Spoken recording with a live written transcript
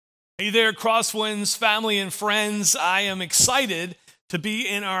Hey there, Crosswinds family and friends. I am excited to be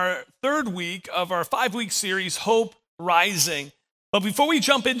in our third week of our 5-week series, Hope Rising. But before we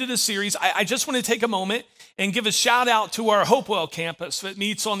jump into the series, I just want to take a moment and give a shout out to our Hopewell campus that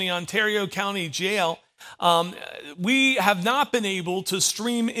meets on the Ontario County Jail. We have not been able to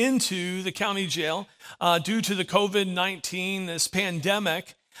stream into the county jail due to the COVID-19, this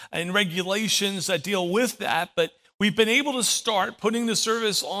pandemic, and regulations that deal with that. But we've been able to start putting the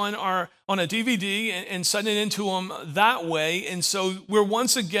service on a DVD and sending it into them that way. And so we're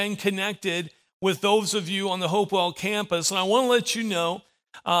once again connected with those of you on the Hopewell campus. And I want to let you know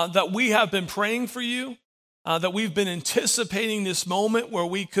that we have been praying for you, that we've been anticipating this moment where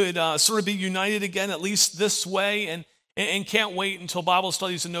we could sort of be united again, at least this way, and can't wait until Bible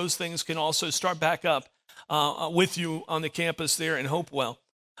studies and those things can also start back up with you on the campus there in Hopewell.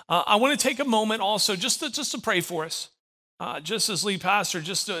 I want to take a moment also just to pray for us, just as lead pastor,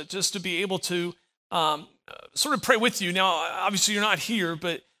 just to be able to sort of pray with you. Now, obviously, you're not here,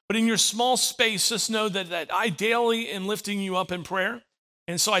 but in your small space, just know that I daily am lifting you up in prayer.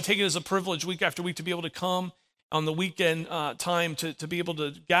 And so I take it as a privilege week after week to be able to come on the weekend time to be able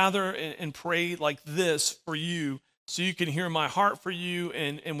to gather and pray like this for you so you can hear my heart for you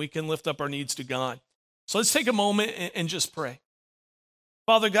and we can lift up our needs to God. So let's take a moment and just pray.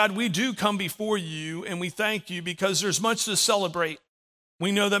 Father God, we do come before you and we thank you because there's much to celebrate.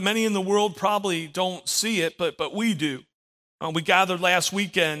 We know that many in the world probably don't see it, but we do. We gathered last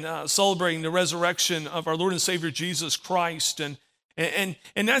weekend celebrating the resurrection of our Lord and Savior Jesus Christ. And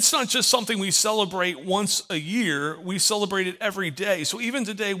that's not just something we celebrate once a year, we celebrate it every day. So even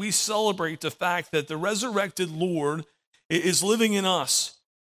today, we celebrate the fact that the resurrected Lord is living in us,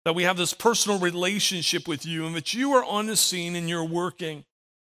 that we have this personal relationship with you, and that you are on the scene and you're working.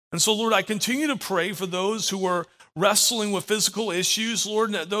 And so, Lord, I continue to pray for those who are wrestling with physical issues,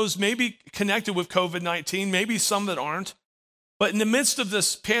 Lord, those may be connected with COVID-19, maybe some that aren't. But in the midst of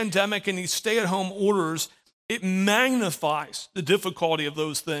this pandemic and these stay-at-home orders, it magnifies the difficulty of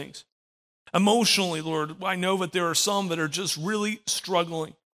those things. Emotionally, Lord, I know that there are some that are just really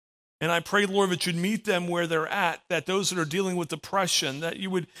struggling. And I pray, Lord, that you'd meet them where they're at, that those that are dealing with depression, that you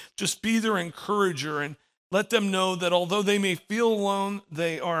would just be their encourager and let them know that although they may feel alone,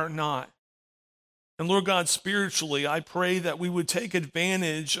 they are not. And Lord God, spiritually, I pray that we would take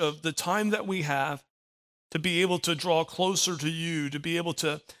advantage of the time that we have to be able to draw closer to you, to be able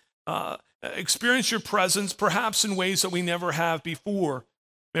to experience your presence, perhaps in ways that we never have before.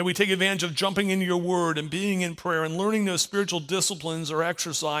 May we take advantage of jumping into your word and being in prayer and learning those spiritual disciplines or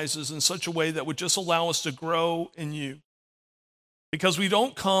exercises in such a way that would just allow us to grow in you. Because we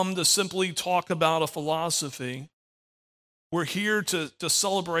don't come to simply talk about a philosophy. We're here to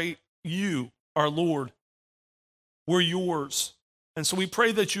celebrate you, our Lord. We're yours. And so we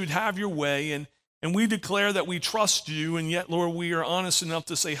pray that you'd have your way, and we declare that we trust you, and yet, Lord, we are honest enough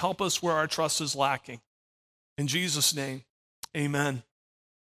to say, help us where our trust is lacking. In Jesus' name, amen.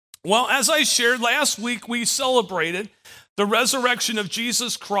 Well, as I shared last week, we celebrated the resurrection of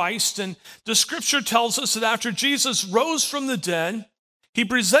Jesus Christ, and the scripture tells us that after Jesus rose from the dead, he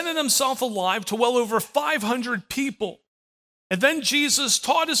presented himself alive to well over 500 people. And then Jesus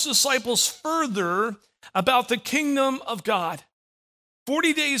taught his disciples further about the kingdom of God.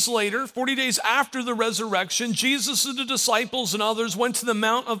 40 days later, 40 days after the resurrection, Jesus and the disciples and others went to the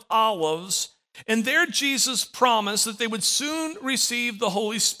Mount of Olives, and there Jesus promised that they would soon receive the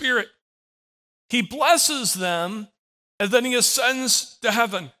Holy Spirit. He blesses them, and then he ascends to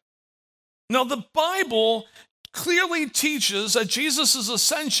heaven. Now, the Bible clearly teaches that Jesus'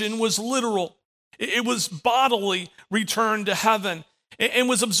 ascension was literal. It was bodily return to heaven and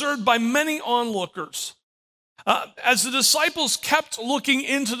was observed by many onlookers. As the disciples kept looking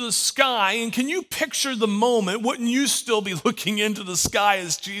into the sky, and can you picture the moment, wouldn't you still be looking into the sky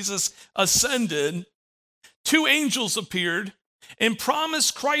as Jesus ascended? 2 angels appeared and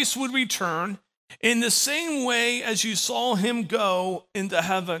promised Christ would return in the same way as you saw him go into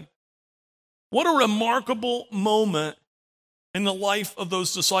heaven. What a remarkable moment in the life of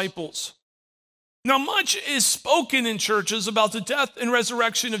those disciples. Now, much is spoken in churches about the death and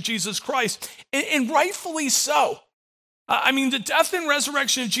resurrection of Jesus Christ, and rightfully so. I mean, the death and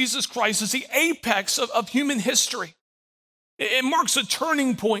resurrection of Jesus Christ is the apex of human history. It marks a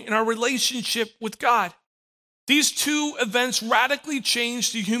turning point in our relationship with God. These two events radically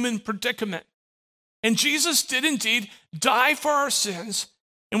changed the human predicament. And Jesus did indeed die for our sins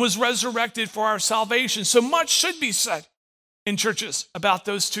and was resurrected for our salvation. So much should be said in churches about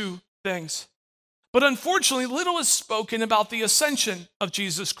those two things. But unfortunately, little is spoken about the ascension of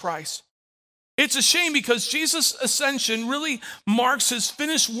Jesus Christ. It's a shame because Jesus' ascension really marks his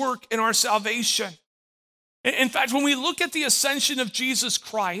finished work in our salvation. In fact, when we look at the ascension of Jesus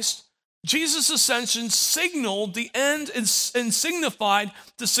Christ, Jesus' ascension signaled the end and signified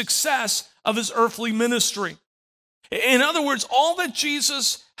the success of his earthly ministry. In other words, all that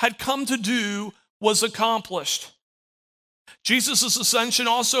Jesus had come to do was accomplished. Jesus' ascension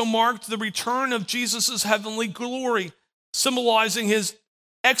also marked the return of Jesus' heavenly glory, symbolizing his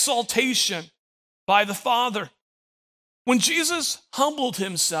exaltation by the Father. When Jesus humbled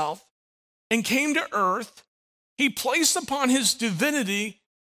himself and came to earth, he placed upon his divinity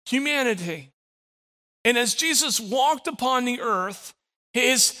humanity. And as Jesus walked upon the earth,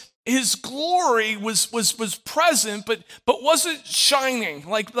 his glory was present, but wasn't shining.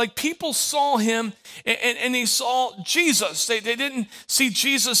 Like people saw him and they saw Jesus. They didn't see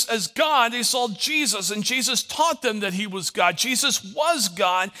Jesus as God. They saw Jesus, and Jesus taught them that he was God. Jesus was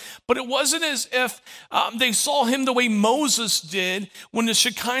God, but it wasn't as if they saw him the way Moses did when the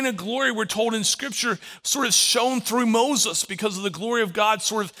Shekinah glory, we're told in Scripture, sort of shone through Moses because of the glory of God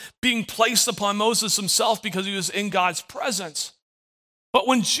sort of being placed upon Moses himself because he was in God's presence. But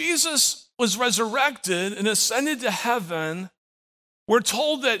when Jesus was resurrected and ascended to heaven, we're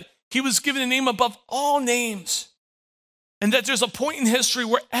told that he was given a name above all names, and that there's a point in history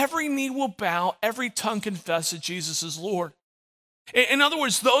where every knee will bow, every tongue confess that Jesus is Lord. In other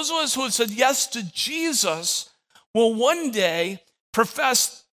words, those of us who have said yes to Jesus will one day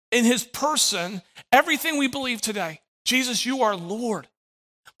profess in his person everything we believe today. Jesus, you are Lord.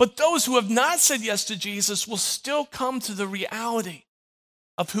 But those who have not said yes to Jesus will still come to the reality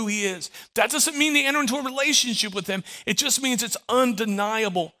of who he is. That doesn't mean they enter into a relationship with him. It just means it's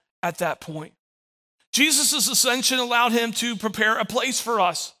undeniable at that point. Jesus' ascension allowed him to prepare a place for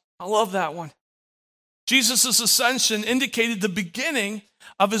us. I love that one. Jesus' ascension indicated the beginning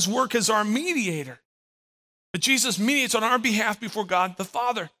of his work as our mediator. But Jesus mediates on our behalf before God the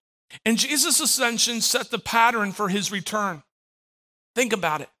Father. And Jesus' ascension set the pattern for his return. Think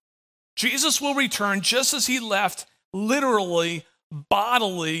about it. Jesus will return just as he left, literally,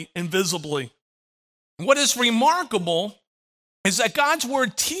 bodily, and visibly. What is remarkable is that God's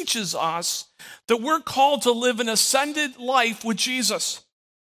word teaches us that we're called to live an ascended life with Jesus.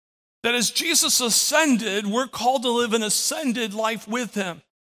 That as Jesus ascended, we're called to live an ascended life with him.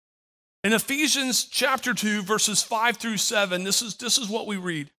 In Ephesians chapter 2, verses 5 through 7, this is what we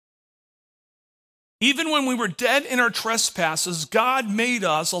read. Even when we were dead in our trespasses, God made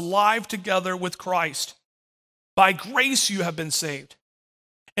us alive together with Christ. By grace you have been saved,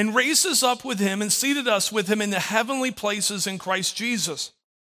 and raised us up with him and seated us with him in the heavenly places in Christ Jesus,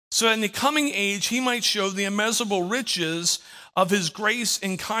 so that in the coming age he might show the immeasurable riches of his grace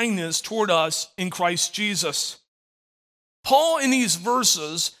and kindness toward us in Christ Jesus. Paul in these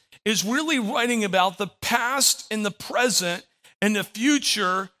verses is really writing about the past and the present and the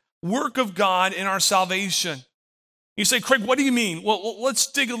future work of God in our salvation. You say, Craig, what do you mean? Well, let's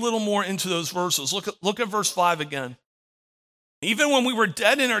dig a little more into those verses. Look at verse 5 again. Even when we were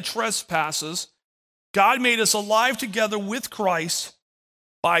dead in our trespasses, God made us alive together with Christ.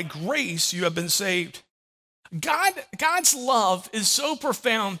 By grace you have been saved. God's love is so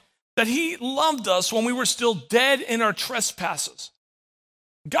profound that he loved us when we were still dead in our trespasses.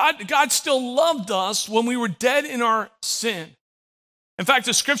 God still loved us when we were dead in our sin. In fact,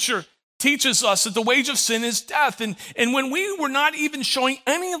 the Scripture teaches us that the wage of sin is death. And when we were not even showing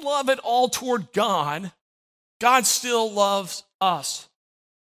any love at all toward God, God still loves us.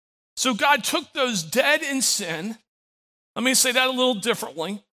 So God took those dead in sin. Let me say that a little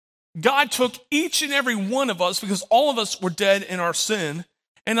differently. God took each and every one of us, because all of us were dead in our sin,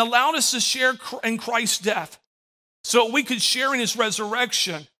 and allowed us to share in Christ's death so we could share in his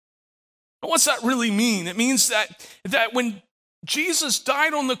resurrection. And what's that really mean? It means that when Jesus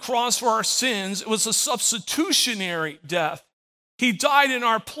died on the cross for our sins, it was a substitutionary death. He died in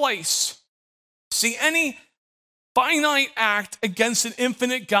our place. See, any finite act against an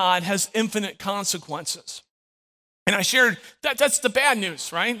infinite God has infinite consequences. And I shared that's the bad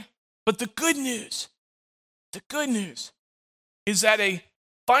news, right? But the good news is that a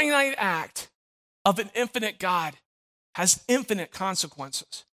finite act of an infinite God has infinite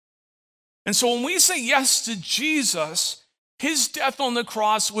consequences. And so when we say yes to Jesus, his death on the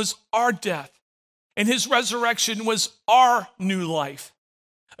cross was our death, and his resurrection was our new life.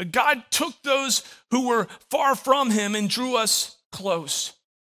 God took those who were far from him and drew us close.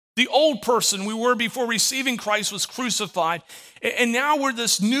 The old person we were before receiving Christ was crucified, and now we're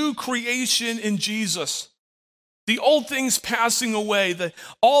this new creation in Jesus. The old things passing away,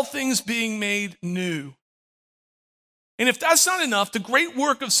 all things being made new. And if that's not enough, the great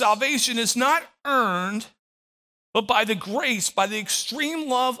work of salvation is not earned, but by the grace, by the extreme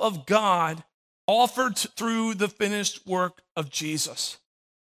love of God offered through the finished work of Jesus.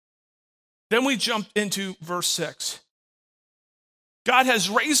 Then we jump into verse 6. God has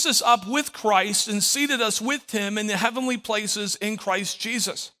raised us up with Christ and seated us with him in the heavenly places in Christ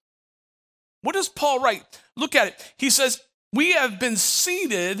Jesus. What does Paul write? Look at it. He says, we have been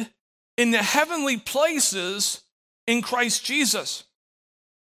seated in the heavenly places in Christ Jesus.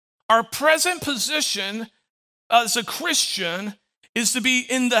 Our present position as a Christian is to be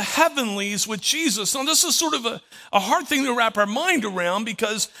in the heavenlies with Jesus. Now, this is sort of a hard thing to wrap our mind around,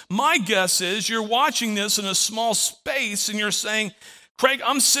 because my guess is you're watching this in a small space and you're saying, Craig,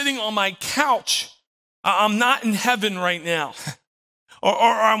 I'm sitting on my couch. I'm not in heaven right now. or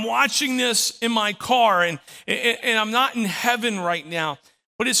I'm watching this in my car and I'm not in heaven right now.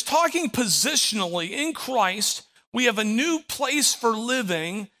 But it's talking positionally. In Christ, we have a new place for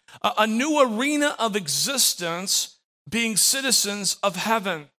living, a new arena of existence, being citizens of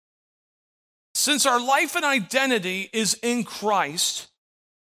heaven. Since our life and identity is in Christ,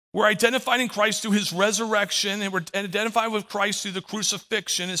 we're identified in Christ through his resurrection, and we're identified with Christ through the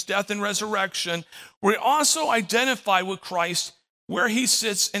crucifixion, his death and resurrection. We're also identified with Christ where he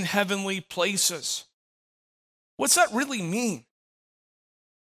sits in heavenly places. What's that really mean?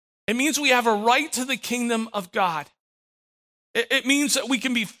 It means we have a right to the kingdom of God. It means that we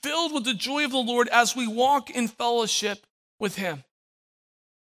can be filled with the joy of the Lord as we walk in fellowship with him.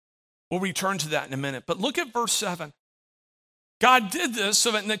 We'll return to that in a minute. But look at verse 7. God did this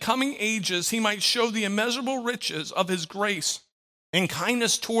so that in the coming ages he might show the immeasurable riches of his grace and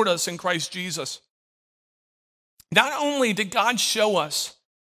kindness toward us in Christ Jesus. Not only did God show us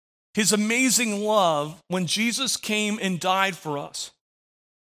his amazing love when Jesus came and died for us,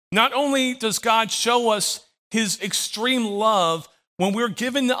 not only does God show us his extreme love when we're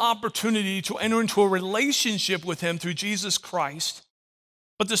given the opportunity to enter into a relationship with him through Jesus Christ,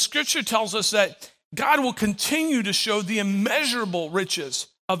 but the scripture tells us that God will continue to show the immeasurable riches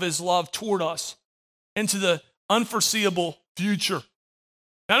of his love toward us into the unforeseeable future.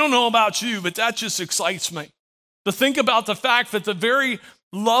 I don't know about you, but that just excites me. To think about the fact that the very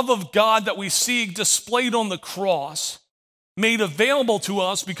love of God that we see displayed on the cross, made available to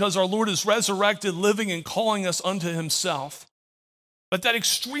us because our Lord is resurrected, living and calling us unto himself. But that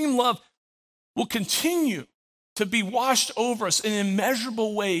extreme love will continue to be washed over us in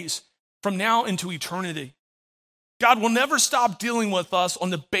immeasurable ways from now into eternity. God will never stop dealing with us on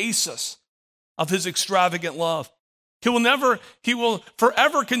the basis of his extravagant love. He will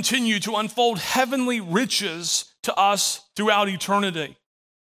forever continue to unfold heavenly riches to us throughout eternity.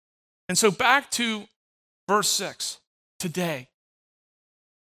 And so back to verse 6. Today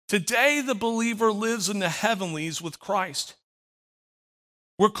the believer lives in the heavenlies with Christ.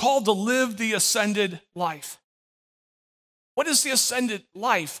 We're called to live the ascended life. What is the ascended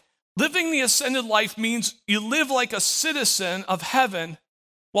life? Living the ascended life means you live like a citizen of heaven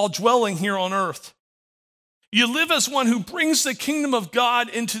while dwelling here on earth. You live as one who brings the kingdom of God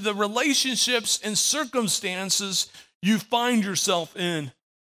into the relationships and circumstances you find yourself in.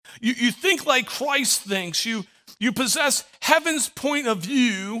 You think like Christ thinks. You possess heaven's point of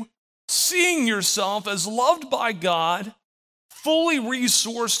view, seeing yourself as loved by God, fully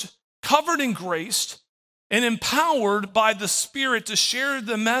resourced, covered in grace, and empowered by the Spirit to share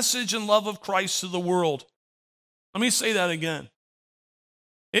the message and love of Christ to the world. Let me say that again.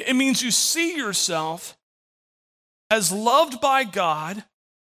 It means you see yourself as loved by God,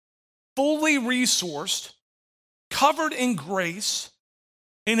 fully resourced, covered in grace,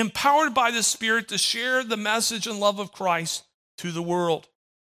 and empowered by the Spirit to share the message and love of Christ to the world.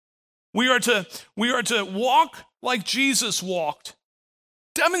 We are to walk like Jesus walked,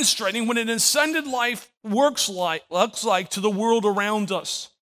 demonstrating what an ascended life looks like to the world around us.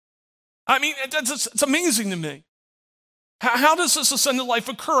 I mean, it's amazing to me. How does this ascended life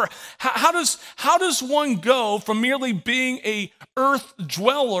occur? How does one go from merely being a earth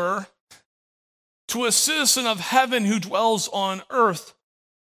dweller to a citizen of heaven who dwells on earth?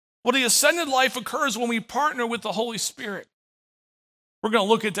 Well, the ascended life occurs when we partner with the Holy Spirit. We're going to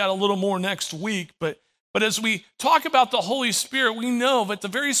look at that a little more next week, but as we talk about the Holy Spirit, we know that the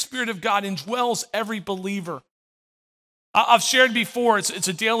very Spirit of God indwells every believer. I've shared before, it's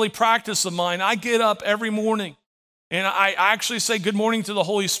a daily practice of mine. I get up every morning and I actually say good morning to the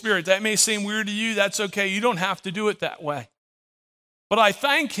Holy Spirit. That may seem weird to you. That's okay. You don't have to do it that way. But I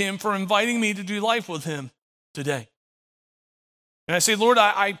thank him for inviting me to do life with him today. And I say, Lord,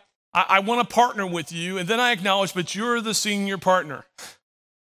 I want to partner with you. And then I acknowledge, but you're the senior partner.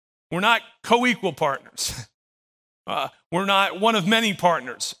 We're not co-equal partners. We're not one of many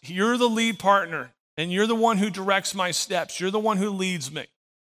partners. You're the lead partner, and you're the one who directs my steps. You're the one who leads me.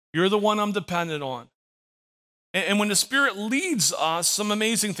 You're the one I'm dependent on. And when the Spirit leads us, some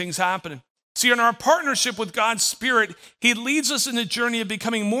amazing things happen. See, in our partnership with God's Spirit, He leads us in the journey of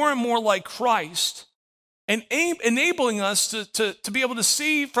becoming more and more like Christ and enabling us to be able to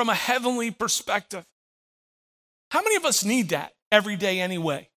see from a heavenly perspective. How many of us need that every day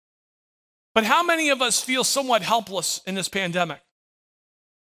anyway? But how many of us feel somewhat helpless in this pandemic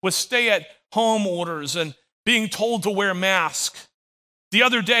with stay-at-home orders and being told to wear masks? The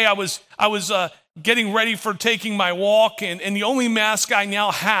other day, I was getting ready for taking my walk, and the only mask I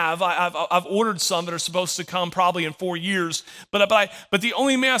now have, I've ordered some that are supposed to come probably in 4 years, but the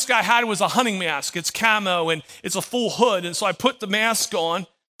only mask I had was a hunting mask. It's camo, and it's a full hood, and so I put the mask on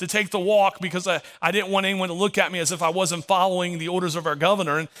to take the walk because I didn't want anyone to look at me as if I wasn't following the orders of our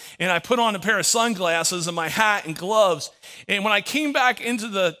governor, and I put on a pair of sunglasses and my hat and gloves, and when I came back into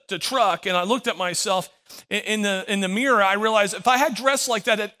the truck and I looked at myself, in the mirror, I realized if I had dressed like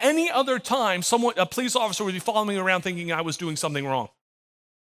that at any other time, a police officer would be following me around thinking I was doing something wrong.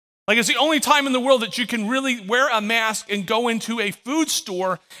 Like, it's the only time in the world that you can really wear a mask and go into a food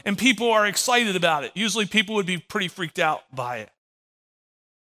store and people are excited about it. Usually people would be pretty freaked out by it.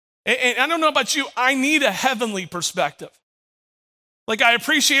 And I don't know about you, I need a heavenly perspective. Like, I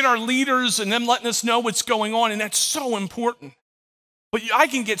appreciate our leaders and them letting us know what's going on, and that's so important. But I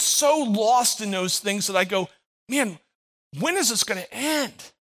can get so lost in those things that I go, man, when is this going to end?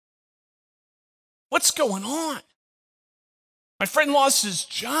 What's going on? My friend lost his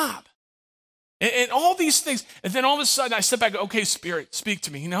job. And all these things. And then all of a sudden I step back and go, okay, Spirit, speak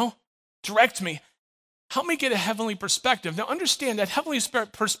to me, direct me. Help me get a heavenly perspective. Now understand that heavenly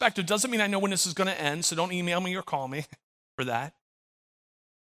perspective doesn't mean I know when this is going to end, so don't email me or call me for that.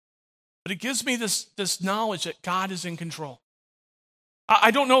 But it gives me this knowledge that God is in control.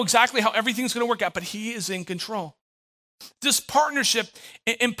 I don't know exactly how everything's going to work out, but He is in control. This partnership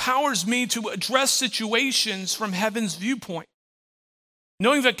empowers me to address situations from heaven's viewpoint,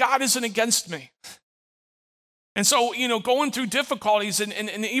 knowing that God isn't against me. And so, going through difficulties and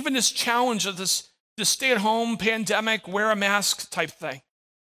even this challenge of this stay-at-home pandemic, wear a mask type thing,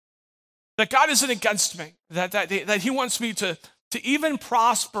 that God isn't against me, that He wants me to even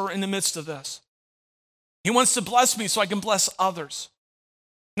prosper in the midst of this. He wants to bless me so I can bless others.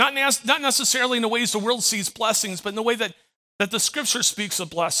 Not necessarily in the ways the world sees blessings, but in the way that the Scripture speaks of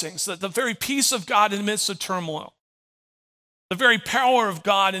blessings, that the very peace of God in the midst of turmoil, the very power of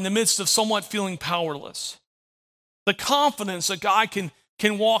God in the midst of somewhat feeling powerless, the confidence that God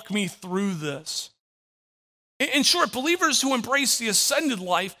can walk me through this. In short, believers who embrace the ascended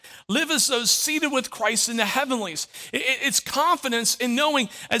life live as those seated with Christ in the heavenlies. It's confidence in knowing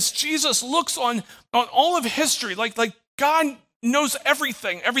as Jesus looks on all of history, like God knows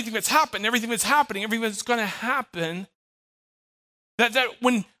everything that's happened, everything that's happening, everything that's going to happen, that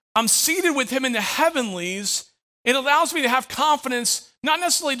when I'm seated with Him in the heavenlies, it allows me to have confidence, not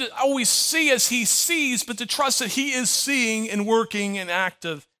necessarily to always see as He sees, but to trust that He is seeing and working and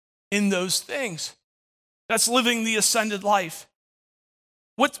active in those things. That's living the ascended life.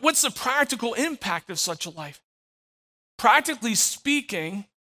 What's the practical impact of such a life? Practically speaking,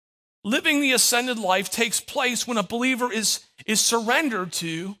 living the ascended life takes place when a believer is surrendered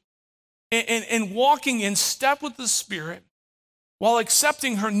to and walking in step with the Spirit while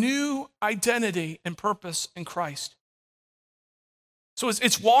accepting her new identity and purpose in Christ. So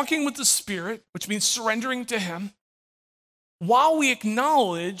it's walking with the Spirit, which means surrendering to Him, while we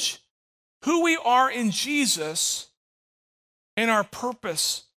acknowledge who we are in Jesus and our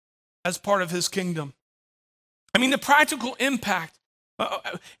purpose as part of His kingdom. I mean, the practical impact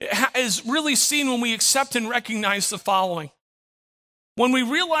is really seen when we accept and recognize the following. When we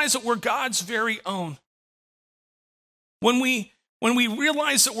realize that we're God's very own, when we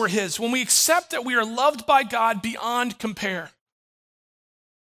realize that we're His, when we accept that we are loved by God beyond compare,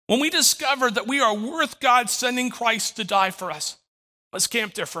 when we discover that we are worth God sending Christ to die for us. Let's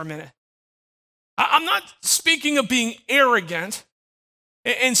camp there for a minute. I'm not speaking of being arrogant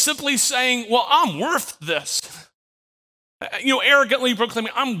and simply saying, well, I'm worth this. Arrogantly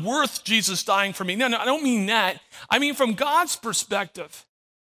proclaiming, I'm worth Jesus dying for me. No, I don't mean that. I mean from God's perspective.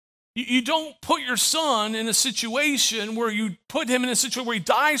 You don't put your son in a situation where you put him in a situation where he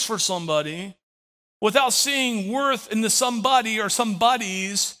dies for somebody without seeing worth in the somebody or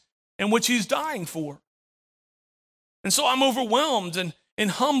somebodies in which he's dying for. And so I'm overwhelmed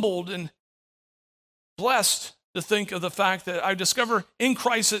and humbled and blessed to think of the fact that I discover in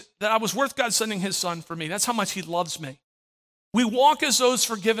Christ that I was worth God sending His Son for me. That's how much He loves me. We walk as those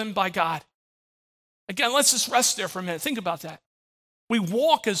forgiven by God. Again, let's just rest there for a minute. Think about that. We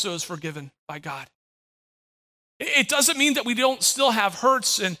walk as those forgiven by God. It doesn't mean that we don't still have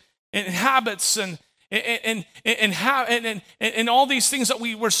hurts and habits and all these things that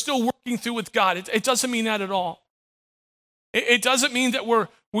we're still working through with God. It doesn't mean that at all. It doesn't mean that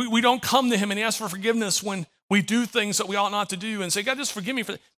we don't come to him and ask for forgiveness when we do things that we ought not to do and say, God, just forgive me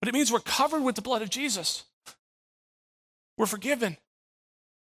for that. But it means we're covered with the blood of Jesus. We're forgiven.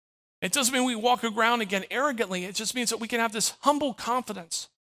 It doesn't mean we walk around again arrogantly. It just means that we can have this humble confidence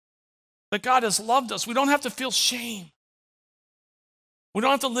that God has loved us. We don't have to feel shame. We don't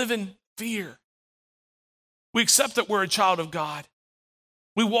have to live in fear. We accept that we're a child of God.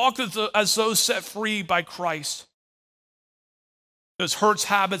 We walk as those set free by Christ. Those hurts,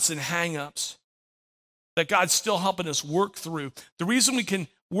 habits, and hang-ups that God's still helping us work through. The reason we can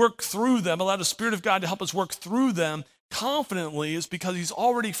work through them, allow the Spirit of God to help us work through them confidently, is because he's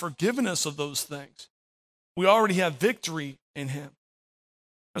already forgiven us of those things. We already have victory in him.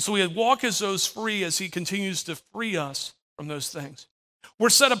 And so we walk as those free as he continues to free us from those things. We're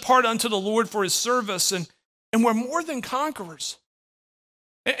set apart unto the Lord for his service, and we're more than conquerors.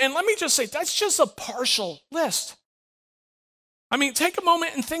 And let me just say, that's just a partial list. I mean, take a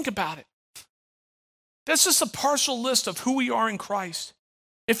moment and think about it. That's just a partial list of who we are in Christ.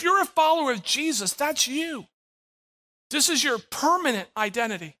 If you're a follower of Jesus, that's you. This is your permanent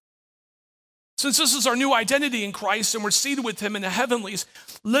identity. Since this is our new identity in Christ and we're seated with him in the heavenlies,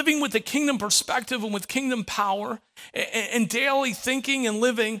 living with the kingdom perspective and with kingdom power and daily thinking and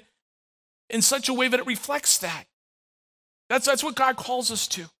living in such a way that it reflects that. That's what God calls us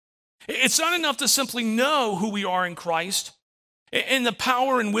to. It's not enough to simply know who we are in Christ and the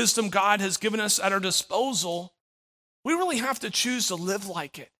power and wisdom God has given us at our disposal. We really have to choose to live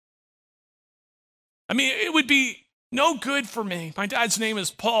like it. I mean, it would be no good for me. My dad's name is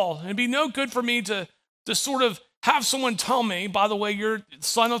Paul. It'd be no good for me to sort of have someone tell me, by the way, you're the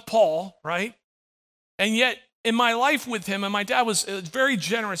son of Paul, right? And yet, in my life with him, and my dad was a very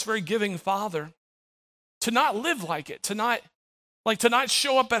generous, very giving father, to not live like it, to not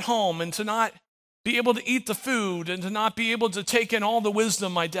show up at home and to not be able to eat the food and to not be able to take in all the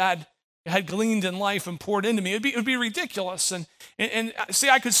wisdom my dad had gleaned in life and poured into me. It would be ridiculous. And see,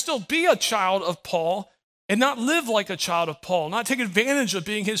 I could still be a child of Paul and not live like a child of Paul, not take advantage of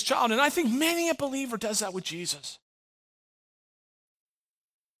being his child. And I think many a believer does that with Jesus.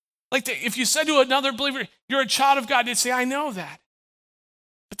 Like if you said to another believer, you're a child of God, they'd say, I know that.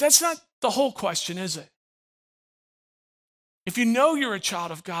 But that's not the whole question, is it? If you know you're a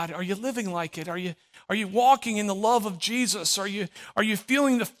child of God, are you living like it? Are you walking in the love of Jesus? Are you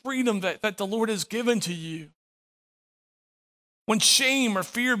feeling the freedom that the Lord has given to you? When shame or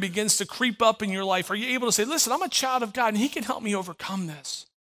fear begins to creep up in your life, are you able to say, listen, I'm a child of God and he can help me overcome this.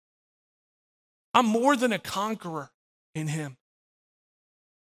 I'm more than a conqueror in him.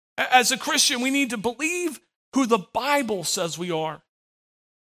 As a Christian, we need to believe who the Bible says we are.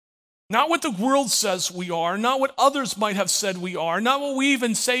 Not what the world says we are, not what others might have said we are, not what we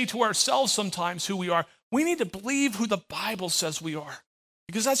even say to ourselves sometimes who we are. We need to believe who the Bible says we are,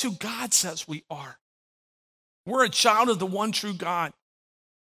 because that's who God says we are. We're a child of the one true God.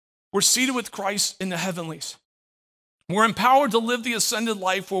 We're seated with Christ in the heavenlies. We're empowered to live the ascended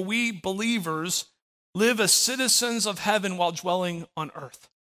life where we believers live as citizens of heaven while dwelling on earth.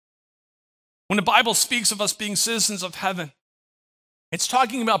 When the Bible speaks of us being citizens of heaven, it's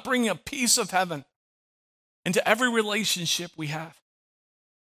talking about bringing a piece of heaven into every relationship we have.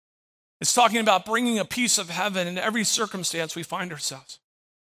 It's talking about bringing a piece of heaven into every circumstance we find ourselves.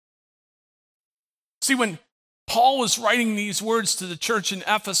 See, when Paul was writing these words to the church in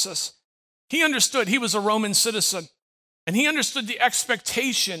Ephesus, he understood he was a Roman citizen, and he understood the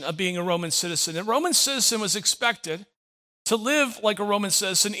expectation of being a Roman citizen. A Roman citizen was expected to live like a Roman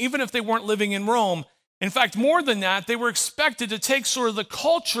citizen, even if they weren't living in Rome. In fact, more than that, they were expected to take sort of the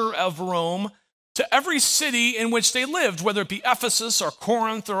culture of Rome to every city in which they lived, whether it be Ephesus or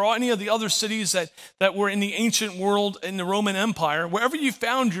Corinth or any of the other cities that were in the ancient world in the Roman Empire. Wherever you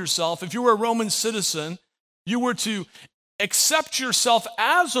found yourself, if you were a Roman citizen, you were to accept yourself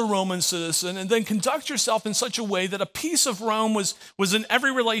as a Roman citizen and then conduct yourself in such a way that a piece of Rome was in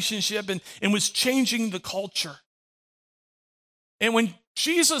every relationship and was changing the culture. And when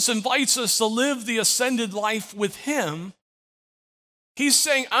Jesus invites us to live the ascended life with him, he's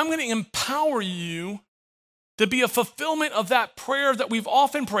saying, I'm going to empower you to be a fulfillment of that prayer that we've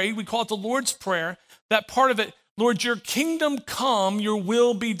often prayed. We call it the Lord's Prayer. That part of it, Lord, your kingdom come, your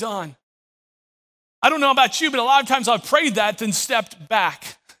will be done. I don't know about you, but a lot of times I've prayed that, then stepped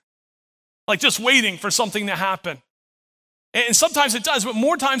back, like just waiting for something to happen. And sometimes it does, but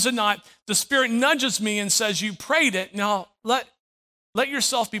more times than not, the Spirit nudges me and says, you prayed it, now let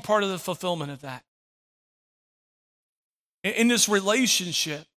yourself be part of the fulfillment of that. In this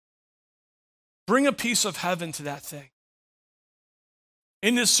relationship, bring a piece of heaven to that thing.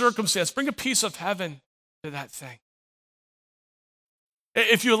 In this circumstance, bring a piece of heaven to that thing.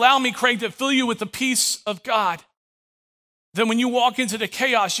 If you allow me, Craig, to fill you with the peace of God, then when you walk into the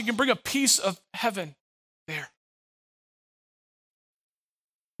chaos, you can bring a piece of heaven there.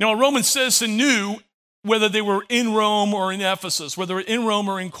 Now, a Roman citizen knew whether they were in Rome or in Ephesus, whether in Rome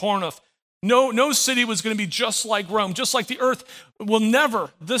or in Corinth. No city was going to be just like Rome, just like the earth will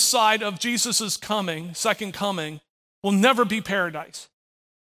never, this side of Jesus' coming, second coming, will never be paradise.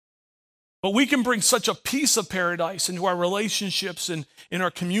 But we can bring such a piece of paradise into our relationships and in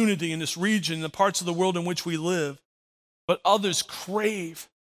our community, in this region, the parts of the world in which we live. But others crave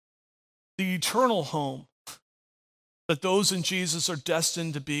the eternal home that those in Jesus are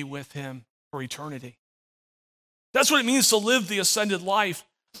destined to be with him for eternity. That's what it means to live the ascended life.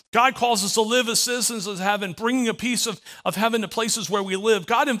 God calls us to live as citizens of heaven, bringing a piece of heaven to places where we live.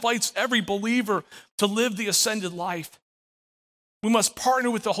 God invites every believer to live the ascended life. We must partner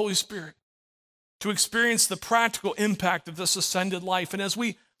with the Holy Spirit to experience the practical impact of this ascended life. And as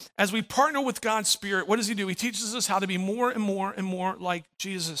we partner with God's Spirit, what does he do? He teaches us how to be more and more and more like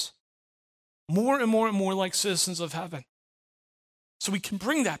Jesus. More and more and more like citizens of heaven. So we can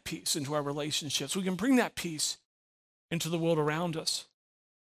bring that peace into our relationships. We can bring that peace into the world around us.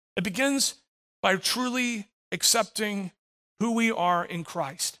 It begins by truly accepting who we are in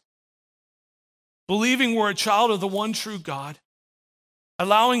Christ. Believing we're a child of the one true God.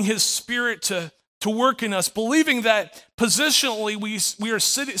 Allowing his Spirit to work in us. Believing that positionally we are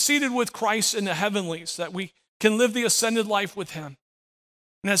seated with Christ in the heavenlies. That we can live the ascended life with him.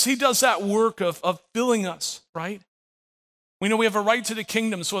 And as he does that work of filling us, right? We know we have a right to the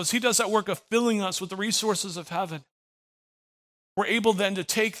kingdom. So as he does that work of filling us with the resources of heaven, we're able then to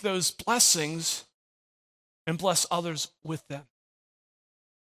take those blessings and bless others with them.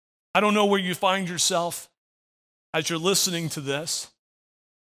 I don't know where you find yourself as you're listening to this,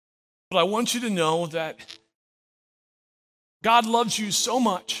 but I want you to know that God loves you so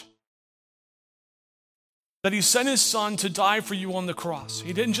much that he sent his son to die for you on the cross.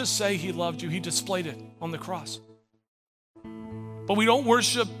 He didn't just say he loved you, he displayed it on the cross. But we don't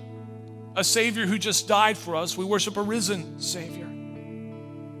worship a Savior who just died for us. We worship a risen Savior.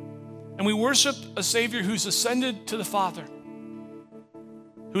 And we worship a Savior who's ascended to the Father,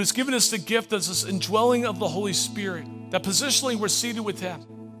 who has given us the gift of this indwelling of the Holy Spirit, that positionally we're seated with him.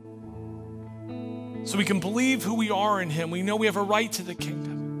 So we can believe who we are in him. We know we have a right to the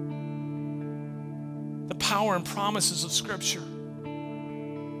kingdom. The power and promises of Scripture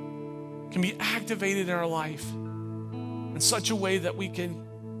can be activated in our life in such a way that we can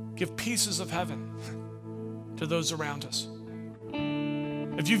give pieces of heaven to those around us.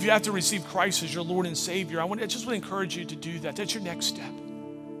 If you've yet to receive Christ as your Lord and Savior, I just want to encourage you to do that. That's your next step.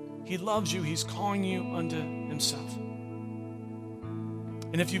 He loves you. He's calling you unto himself.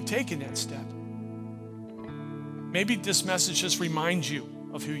 And if you've taken that step, maybe this message just reminds you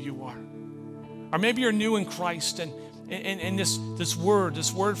of who you are. Or maybe you're new in Christ and this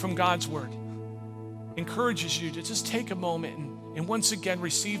word from God's word encourages you to just take a moment and once again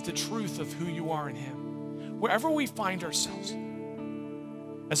receive the truth of who you are in him. Wherever we find ourselves,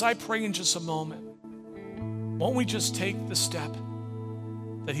 as I pray in just a moment, won't we just take the step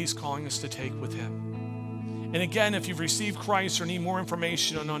that he's calling us to take with him? And again, if you've received Christ or need more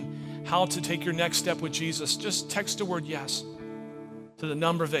information on how to take your next step with Jesus, just text the word yes to the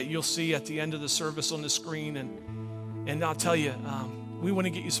number that you'll see at the end of the service on the screen. And I'll tell you, we want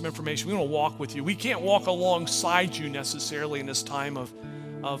to get you some information. We want to walk with you. We can't walk alongside you necessarily in this time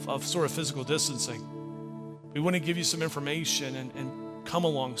of sort of physical distancing. We want to give you some information and come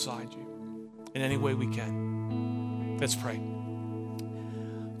alongside you in any way we can. Let's pray.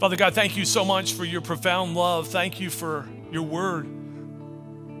 Father God, thank you so much for your profound love. Thank you for your word.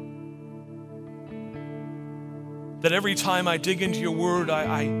 That every time I dig into your word,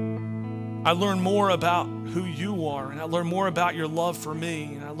 I learn more about who you are, and I learn more about your love for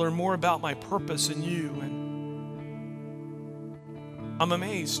me, and I learn more about my purpose in you, and I'm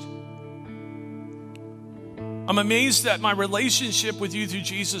amazed. I'm amazed that my relationship with you through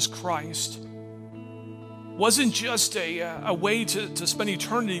Jesus Christ wasn't just a way to spend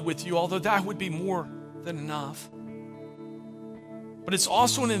eternity with you, although that would be more than enough. But it's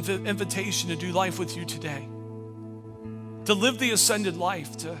also an invitation to do life with you today. To live the ascended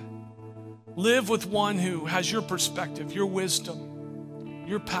life, to live with one who has your perspective, your wisdom,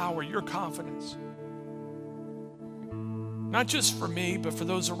 your power, your confidence. not just for me, but for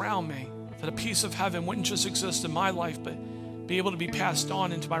those around me, that a piece of heaven wouldn't just exist in my life, but be able to be passed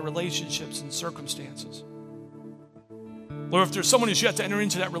on into my relationships and circumstances. Lord, if there's someone who's yet to enter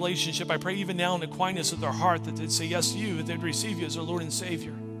into that relationship, I pray even now in the quietness of their heart that they'd say yes to you, that they'd receive you as their Lord and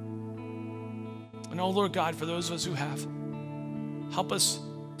Savior. And oh, Lord God, for those of us who have, help us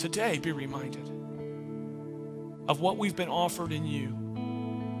today be reminded of what we've been offered in you.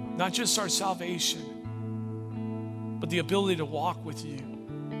 Not just our salvation, but the ability to walk with you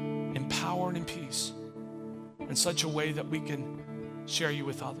in power and in peace in such a way that we can share you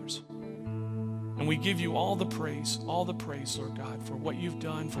with others. And we give you all the praise, Lord God, for what you've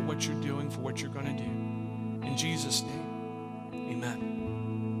done, for what you're doing, for what you're going to do. In Jesus' name, amen.